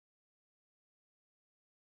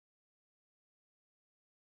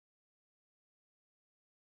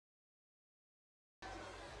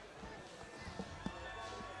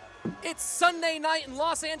It's Sunday night in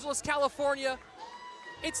Los Angeles, California.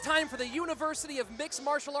 It's time for the University of Mixed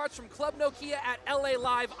Martial Arts from Club Nokia at L.A.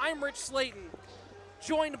 Live. I'm Rich Slayton,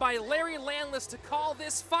 joined by Larry Landless to call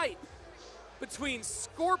this fight between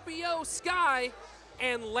Scorpio Sky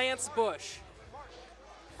and Lance Bush.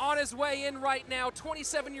 On his way in right now,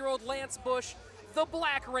 27-year-old Lance Bush, the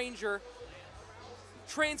Black Ranger,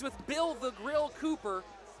 trains with Bill the Grill Cooper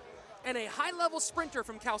and a high-level sprinter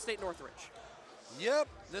from Cal State Northridge. Yep,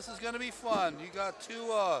 this is going to be fun. You got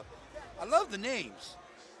two, I love the names.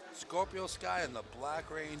 Scorpio Sky and the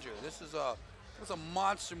Black Ranger. This is a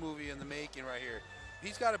monster movie in the making right here.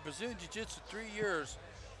 He's got a Brazilian Jiu-Jitsu 3 years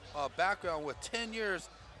background with 10 years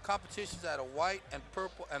competitions at a white and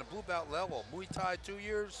purple and a blue belt level. Muay Thai 2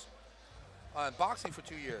 years, and boxing for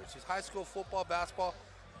 2 years. He's high school football, basketball,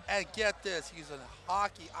 and get this, he's a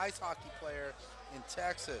ice hockey player in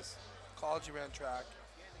Texas. College he ran track.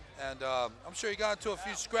 And I'm sure he got into a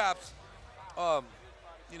few scraps,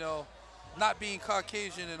 you know, not being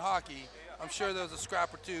Caucasian in hockey. I'm sure there was a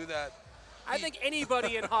scrap or two that I think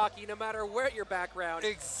anybody in hockey, no matter where your background,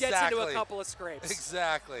 gets into a couple of scrapes.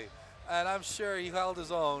 Exactly. And I'm sure he held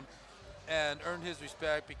his own and earned his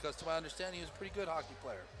respect because, to my understanding, he was a pretty good hockey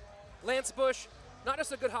player. Lance Bush, not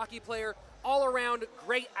just a good hockey player, all-around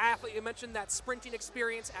great athlete. You mentioned that sprinting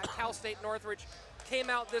experience at Cal State Northridge. Came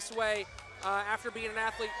out this way after being an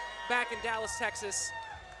athlete back in Dallas, Texas.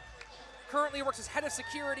 Currently works as head of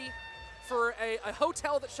security for a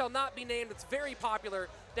hotel that shall not be named. It's very popular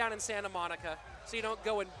down in Santa Monica, so you don't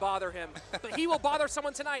go and bother him. But he will bother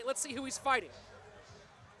someone tonight. Let's see who he's fighting.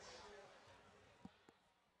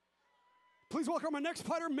 Please welcome our next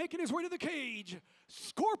fighter making his way to the cage,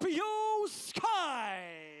 Scorpio Sky.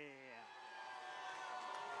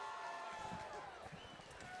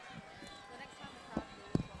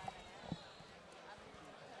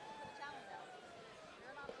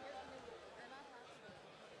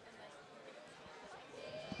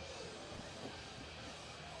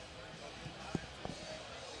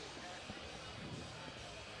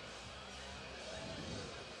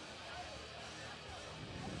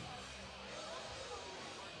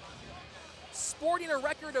 Sporting a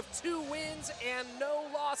record of 2 wins and no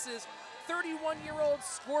losses, 31-year-old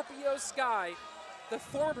Scorpio Sky, the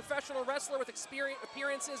former professional wrestler with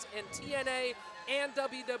appearances in TNA and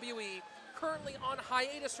WWE, currently on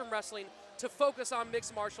hiatus from wrestling to focus on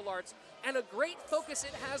mixed martial arts, and a great focus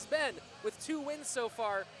it has been with 2 wins so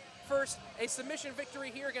far. First, a submission victory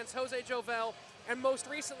here against Jose Jovel, and most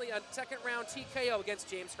recently a second-round TKO against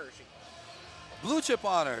James Hershey. Blue Chip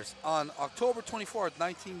honors on October 24th,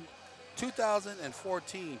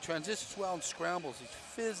 2014. Transitions well and scrambles. He's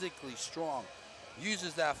physically strong.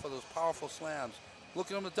 Uses that for those powerful slams.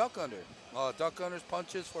 Look at him to duck under. Duck unders,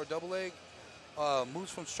 punches for a double leg.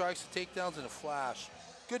 Moves from strikes to takedowns in a flash.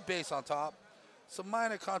 Good base on top. Some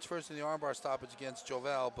minor controversy in the armbar stoppage against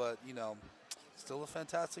Jovel, but, you know, still a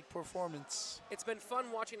fantastic performance. It's been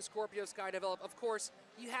fun watching Scorpio Sky develop. Of course,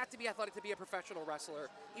 you have to be athletic to be a professional wrestler.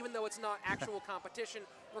 Even though it's not actual competition,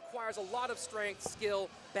 requires a lot of strength, skill,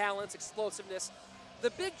 balance, explosiveness. The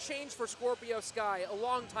big change for Scorpio Sky, a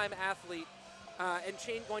longtime athlete and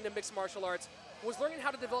going to mixed martial arts, was learning how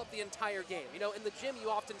to develop the entire game. You know, in the gym, you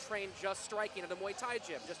often train just striking at a Muay Thai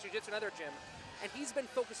gym, just Jiu-Jitsu in another gym. And he's been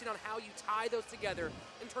focusing on how you tie those together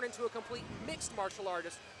and turn into a complete mixed martial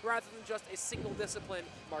artist rather than just a single discipline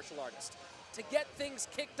martial artist. To get things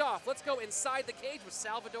kicked off, let's go inside the cage with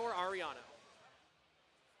Salvador Arellano.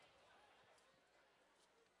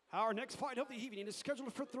 Our next fight of the evening is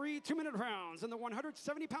scheduled for 3 2-minute rounds in the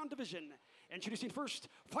 170-pound division. Introducing first,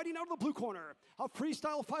 fighting out of the blue corner, a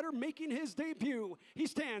freestyle fighter making his debut. He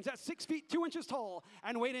stands at 6 feet 2 inches tall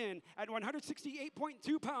and weighed in at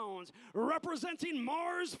 168.2 pounds, representing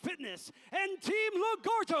Mars Fitness and Team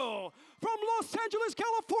Lagarto from Los Angeles,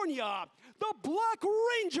 California, the Black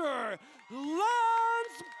Ranger,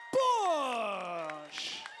 Lance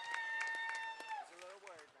Bush.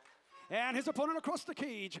 And his opponent across the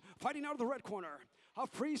cage, fighting out of the red corner. A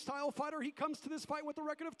freestyle fighter, he comes to this fight with a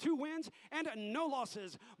record of 2 wins and no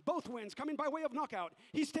losses. Both wins coming by way of knockout.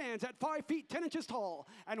 He stands at 5 feet 10 inches tall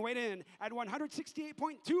and weighed in at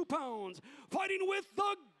 168.2 pounds. Fighting with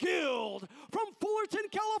the Guild from Fullerton,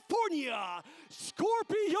 California,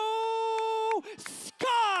 Scorpio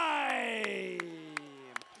Sky.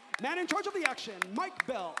 Man in charge of the action, Mike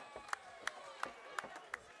Bell.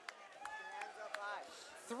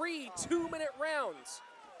 3 2-minute rounds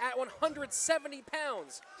at 170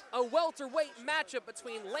 pounds. A welterweight matchup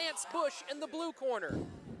between Lance Bush in the blue corner,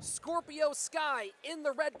 Scorpio Sky in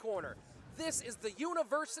the red corner. This is the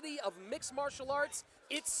University of Mixed Martial Arts.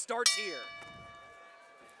 It starts here.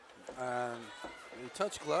 We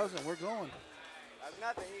touch gloves and we're going.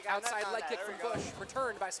 Nothing. He got Outside nothing leg on kick that. from There we Bush,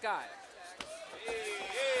 returned by Sky.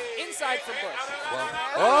 Inside from Bush.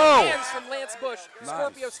 Oh! Hands from Lance Bush. Nice.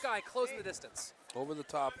 Scorpio Sky closing the distance. Over the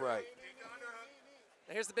top right.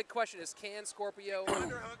 Now here's the big question is, can Scorpio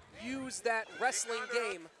use that wrestling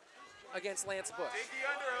game against Lance Bush?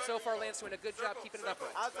 So far, Lance doing a good job keeping it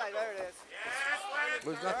upright. Outside, there it is.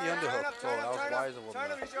 But he's got the underhook, so that was wise of him. Turn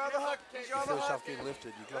him, he's your overhook. He's your You feel overhook. yourself getting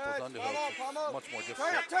lifted, you got those underhooks. It's much more Turn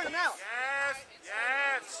difficult. him, turn him now.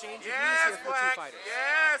 Exchange of views here for the two fighters.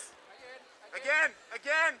 Again.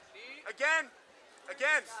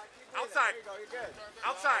 Outside. There you go, you're good.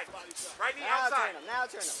 Outside. Right knee Now outside. turn him, now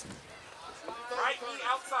turn him. Right knee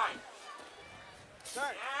outside.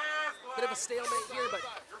 Turn. Bit of a stalemate here, but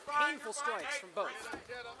painful strikes from both.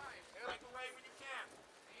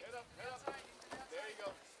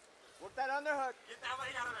 Whoop that underhook. Get that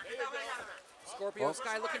leg out of there. Get that leg out of there. Scorpio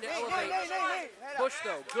Sky looking to Hey, elevate. Head up. Bush,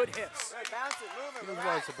 though, good hips. Good, bounce it, move He him. was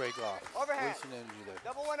wise to break off. Overhand. Wasting energy there.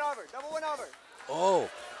 Double one over, double one over. Oh!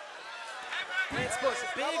 Lance Bush,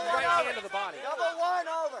 big Double right one hand over. to the body. Double one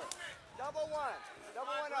over. Double one.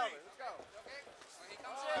 Double one over. Let's go.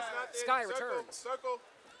 Sky returns. Circle.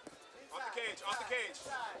 Off the cage. Off the cage.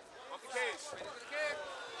 Off the cage.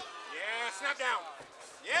 Yeah, snap down.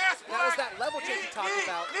 Yes, That was that level change you talked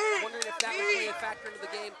about. Wondering if that would play a factor into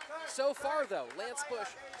the game. So far, though, Lance Bush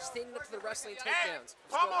standing up to the wrestling takedowns.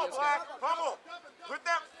 Pummel, Scorpio Sky. Black. Pummel. Put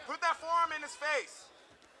that forearm in his face.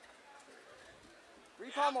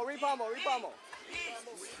 Repummel, repummel, repummel.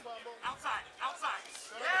 Outside. Outside.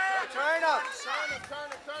 Yeah. Turn up.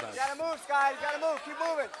 You gotta move, Sky. You gotta move. Keep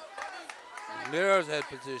moving. There's head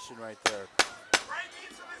position right there.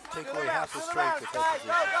 Take away half the strength with Sky. head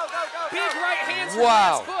Go, position. go, go, go. Big right hands from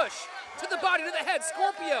Wow. Lance Bush. To the body, to the head.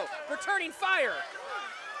 Scorpio returning fire.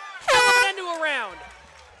 Coming into a round.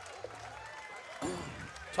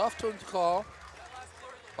 Tough to call.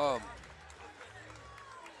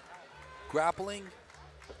 Grappling.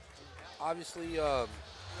 Obviously, the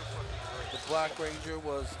Black Ranger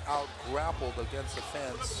was out grappled against the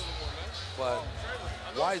fence, but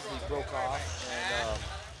wisely broke off and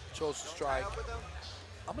chose to strike.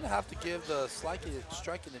 I'm going to have to give the striking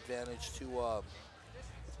advantage to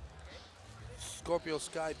Scorpio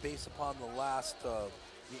Sky based upon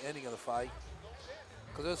the ending of the fight,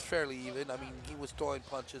 because it was fairly even. I mean, he was throwing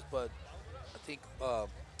punches, but I think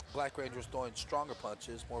Black Ranger was throwing stronger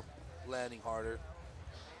punches, more landing harder.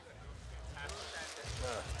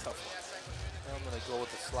 Tough one. I'm going to go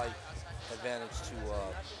with a slight advantage to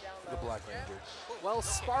the Black Ranger. Well,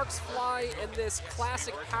 sparks fly in this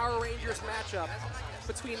classic Power Rangers matchup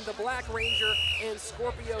between the Black Ranger and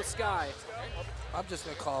Scorpio Sky. I'm just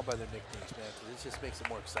going to call them by their nicknames, man, because it just makes it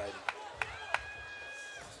more exciting.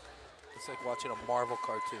 It's like watching a Marvel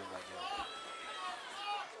cartoon right now.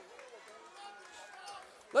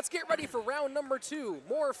 Let's get ready for round number 2.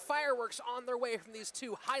 More fireworks on their way from these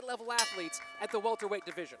two high-level athletes at the welterweight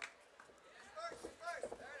division.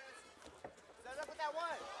 Set up with that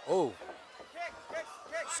one. Oh, Kick.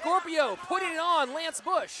 Scorpio putting it on Lance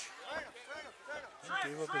Bush. he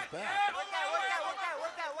gave up his back.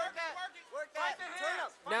 Work that. Turn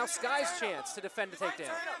up. Now Sky's chance to defend the takedown.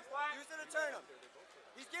 Turn up. Use it to turn him.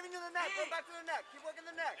 He's giving you the neck. Go back to the neck. Keep working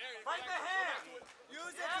the neck. Fight the hand.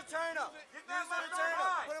 Use it to turn him. Use it to turn him.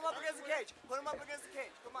 Put him up against the cage. Put him up against the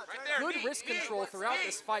cage. Come on. Right turn there. him. Good wrist control throughout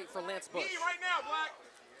this fight for Lance Bush. Knee right now, Black.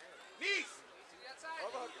 Knees.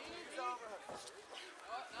 Overhook. Use the overhook.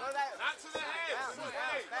 Go that. Not to the head. Bounce, To the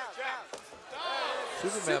head. bounce, Jab.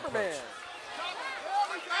 bounce. Superman.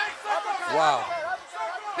 Uppercut, Wow. uppercut,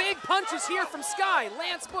 uppercut. Big punches here from Sky.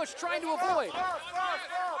 Lance Bush trying to avoid.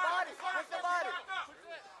 Body. With the body.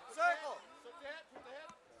 Circle.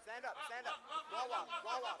 Stand up. Wall walk.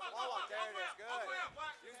 There it is.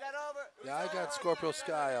 Good. Use that over. Yeah, I got Scorpio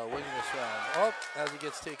Sky winning this round. Oh, as he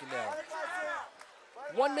gets taken down.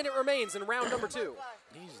 Butterfly. 1 minute remains in round number 2.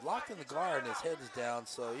 He's locked in the guard and his head is down,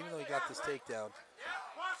 so even though he got this takedown,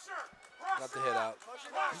 got the head out.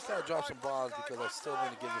 He's got to drop some bombs because I'm still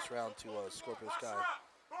going to give this round to Scorpio Sky.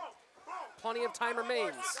 Plenty of time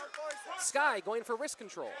remains. Sky going for wrist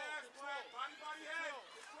control.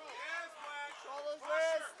 Control those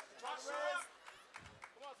wrists.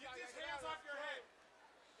 Get his hands off your head.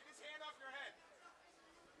 Get his hand off your head.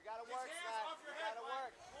 You gotta work, Scott. You gotta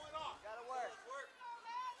work. Pull it off. You gotta work.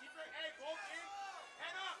 Keep your head both in.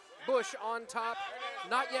 Head up. Bush on top,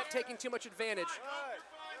 not yet taking too much advantage. Good.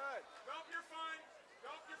 Nope, you're fine.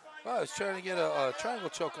 Nope, you're fine. Oh, he's trying to get a triangle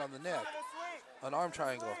choke on the neck, Swing. an arm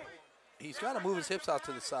triangle. He's got to move his hips out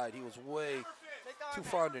to the side. He was way too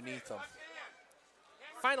far underneath him.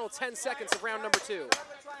 Final 10 seconds of round number 2. Triangle.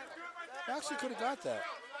 Actually could have got that.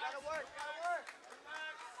 Gotta work, gotta work.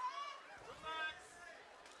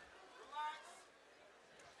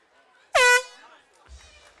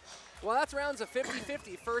 Well, that's rounds of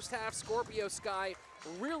 50-50. First half, Scorpio Sky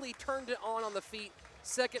really turned it on the feet.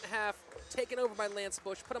 Second half, taken over by Lance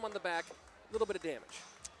Bush, put him on the back. A little bit of damage.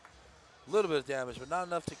 A little bit of damage, but not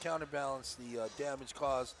enough to counterbalance the damage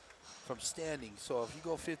caused from standing. So if you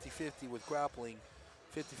go 50-50 with grappling,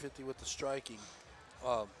 50-50 with the striking,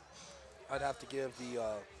 I'd have to give the,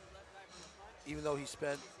 even though he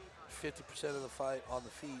spent 50% of the fight on the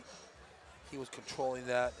feet, he was controlling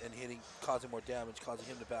that and hitting, causing more damage, causing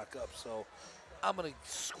him to back up. So I'm going to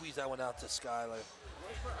squeeze that one out to Sky. Like,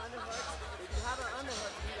 For underhooks, if you have an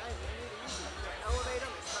underhook, you guys need to use it. Elevate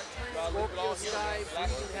them and start turning. Scorpio Sky,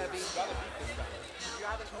 breathing heavy, You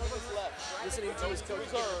have an overhook. listening to his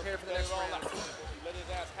coach get prepared for the next round.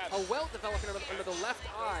 A welt developing under the left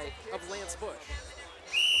eye of Lance Bush.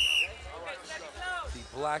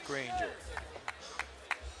 the Black Ranger.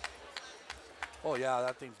 Oh yeah,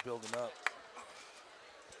 that thing's building up.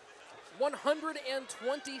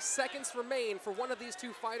 120 seconds remain for one of these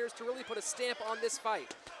two fighters to really put a stamp on this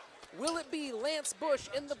fight. Will it be Lance Bush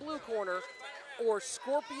in the blue corner or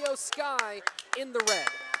Scorpio Sky in the red?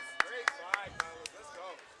 Great fight, fellas. Let's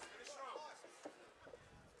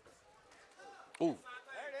go. Ooh.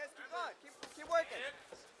 There it is. Keep going. Keep working.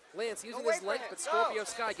 Lance using Go his wait for length, him. but Go. Scorpio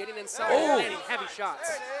Sky getting inside Oh. and landing heavy shots.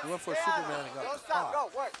 There it is. He went for a Stay on Superman him. and got Don't caught. stop. Go.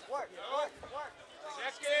 Work. Work. Work. Work.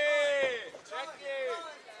 Check it. Check it.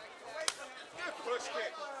 Good push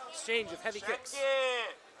kick. Exchange of heavy Check kicks. it.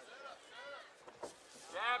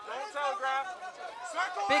 Jab. Don't telegraph.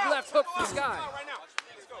 Circle Big out. left hook Circle for out. Sky. Right now.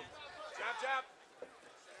 Let's go. Jab, jab.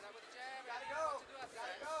 Gotta go.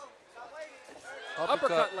 Gotta go. Stop waiting.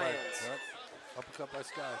 Uppercut by- lands. yep. Uppercut by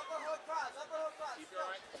Sky. Upper hook cross. Upper hook cross. Keep it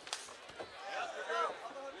right. Yep, you're good.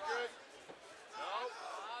 You're good. No.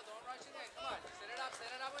 No, nothing.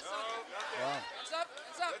 Wow.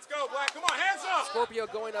 Let's go, Black. Come on, hands up. Scorpio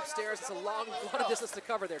going upstairs. It's a lot of distance to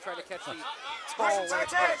cover there, trying to catch the tall Pressure to the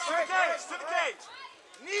Lance cage, Bush. to the cage, to the cage.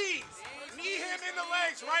 Knees. Knee him in the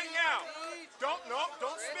legs right now. Don't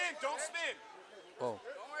spin, don't spin. Oh.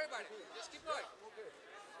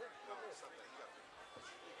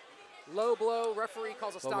 Low blow. Referee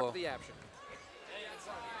calls a stop blow. to the action. You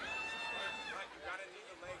gotta knee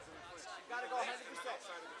the legs in the clinch. Gotta go 100%.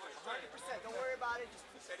 100%. Don't worry about it. Just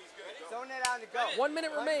He said he's good. Go. zone it out and go. 1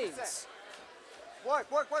 minute 100%. remains. Work.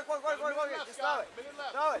 Just throw it.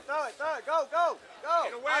 Throw it. Go. Go.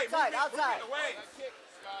 Get away. Outside. Move Outside. it away.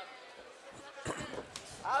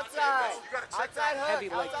 Outside. You gotta check Outside that. hook. Heavy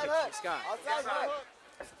leg Outside kick hook. from Sky. Outside hook.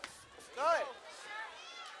 Throw it.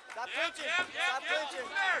 Stop flinching. Stop flinching.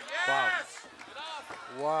 There. Wow. Yes.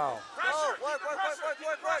 Wow. Pressure. Work. Keep the pressure.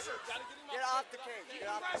 Keep the pressure. Get off the cage. Get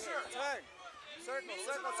off the cage. Turn.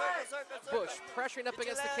 Circle. Bush pressuring up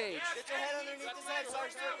against the cage. Get your head underneath his head. Start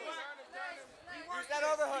circling. Use that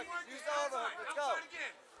overhook. Use the overhook. Let's go.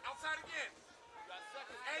 Outside again.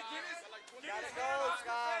 Hey, get his. Gotta go,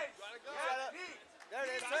 Sky. There it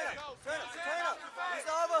is. Turn him.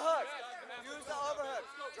 Use the overhook.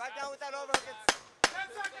 Drive down with that overhook.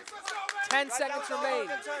 10 seconds remain.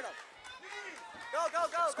 Turn him. Go.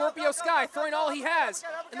 Scorpio Sky throwing all he has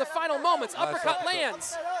in the final moments. Uppercut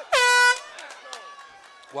lands.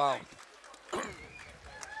 Wow.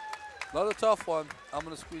 Another tough one. I'm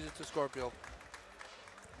going to squeeze it to Scorpio.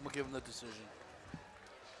 I'm going to give him the decision.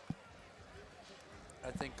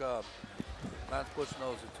 I think Lance Bush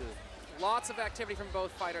knows it too. Lots of activity from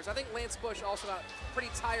both fighters. I think Lance Bush also got pretty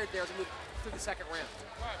tired there to move through the second round.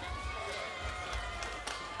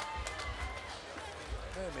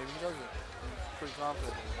 Hey, maybe he doesn't. He's pretty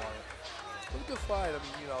confident in his body. It was a good fight. I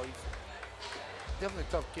mean, you know, he's definitely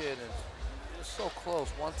a tough kid, and it's so close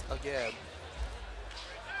once again.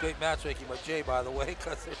 Great matchmaking by Jay, by the way,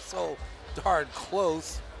 because they're so darn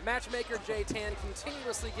close. Matchmaker Jay Tan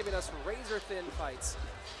continuously giving us razor-thin fights.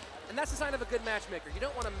 And that's a sign of a good matchmaker. You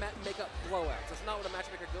don't want to make up blowouts. That's not what a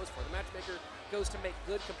matchmaker goes for. The matchmaker goes to make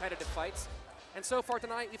good competitive fights. And so far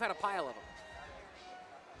tonight, we've had a pile of them.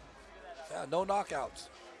 Yeah, no knockouts.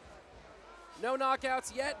 No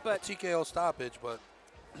knockouts yet, but TKO stoppage, but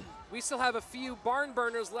we still have a few barn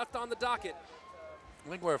burners left on the docket. I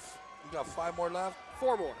think we got 5 more left.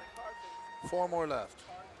 4 more. 4 more left.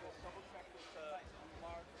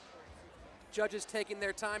 Judges taking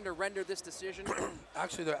their time to render this decision.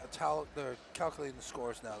 Actually, they're calculating the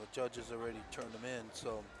scores now. The judges already turned them in,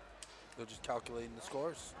 so they're just calculating the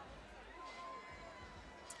scores.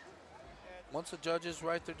 Once the judges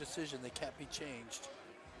write their decision, they can't be changed.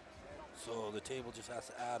 So the table just has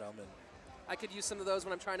to add them. And I could use some of those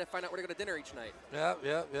when I'm trying to find out where to go to dinner each night.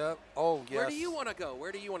 Yep. Oh, yes. Where do you want to go?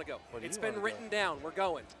 Where do you want to go? It's been written down. We're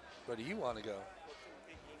going. Where do you want to go?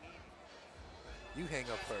 You hang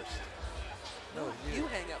up first. No, you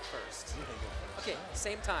hang up first. You hang up first. Okay,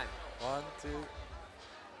 same time. 1, 2.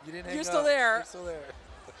 You didn't hang up. You're still there. You're still there.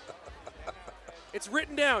 It's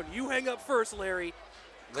written down. You hang up first, Larry.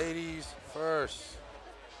 Ladies first.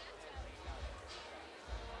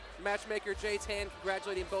 Matchmaker Jay Tan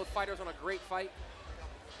congratulating both fighters on a great fight.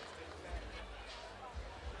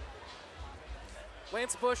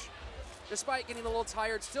 Lance Bush, despite getting a little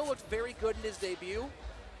tired, still looked very good in his debut.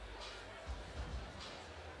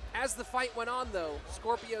 As the fight went on, though,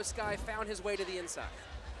 Scorpio Sky found his way to the inside.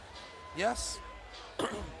 Yes.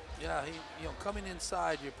 Yeah, coming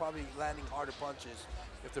inside, you're probably landing harder punches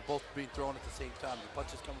if they're both being thrown at the same time. The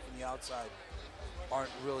punches coming from the outside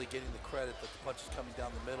aren't really getting the credit that the punches coming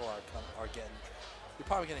down the middle are getting. You're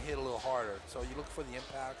probably going to hit a little harder. So you look for the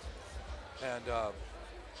impact, and you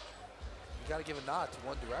got to give a nod to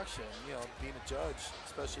one direction. Being a judge,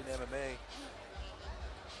 especially in MMA,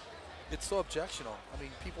 it's so objectional. I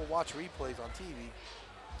mean, people watch replays on TV,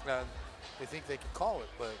 and they think they can call it,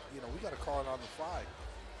 but we got to call it on the fly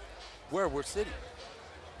where we're sitting.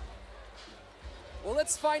 Well,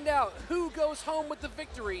 let's find out who goes home with the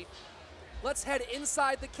victory. Let's head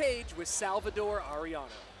inside the cage with Salvador Arellano.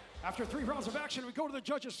 After 3 rounds of action, we go to the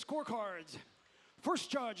judges' scorecards. First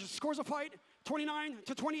judge scores a fight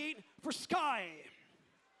 29-28 for Sky.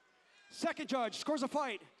 Second judge scores a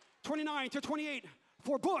fight 29-28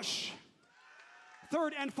 for Bush.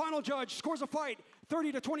 Third and final judge scores a fight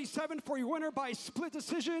 30-27 for your winner by split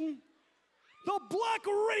decision, the Black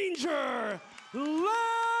Ranger,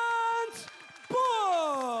 Lance Bush.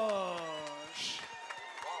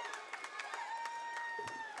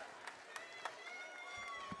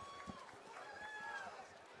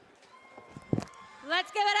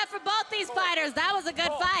 Let's give it up for both these fighters. That was a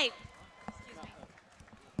good fight. Excuse me.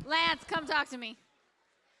 Lance, come talk to me.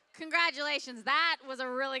 Congratulations. That was a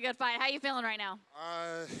really good fight. How you feeling right now?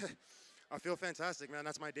 I feel fantastic, man.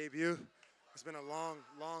 That's my debut. It's been a long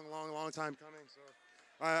time coming. So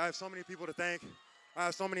I have so many people to thank. I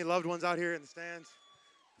have so many loved ones out here in the stands,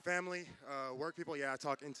 family, work people. Yeah, I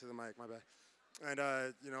talk into the mic, my bad. And,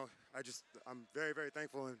 I'm very, very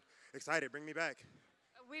thankful and excited. Bring me back.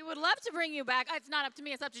 We would love to bring you back. It's not up to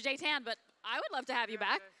me. It's up to Jay Tan, but I would love to have you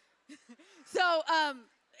back. So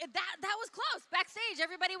that was close. Backstage,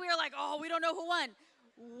 everybody, we were like, oh, we don't know who won.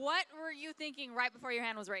 What were you thinking right before your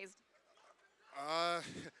hand was raised?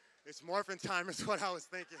 It's morphin' time is what I was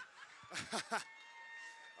thinking.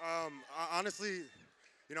 Honestly,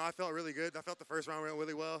 I felt really good. I felt the first round went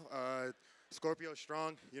really well. Scorpio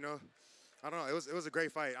strong, I don't know. It was a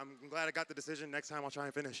great fight. I'm glad I got the decision. Next time I'll try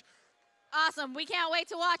and finish. Awesome. We can't wait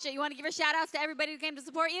to watch it. You want to give your shout-outs to everybody who came to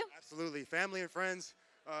support you? Absolutely. Family and friends,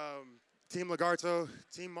 Team Lagarto,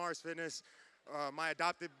 Team Mars Fitness, my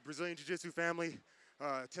adopted Brazilian Jiu-Jitsu family,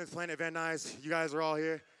 10th Planet Van Nuys. You guys are all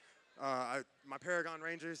here. My Paragon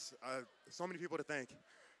Rangers. So many people to thank.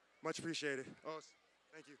 Much appreciated. Oh,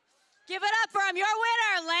 thank you. Give it up for him. Your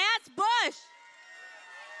winner, Lance Bush.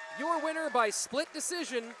 Your winner by split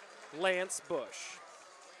decision, Lance Bush.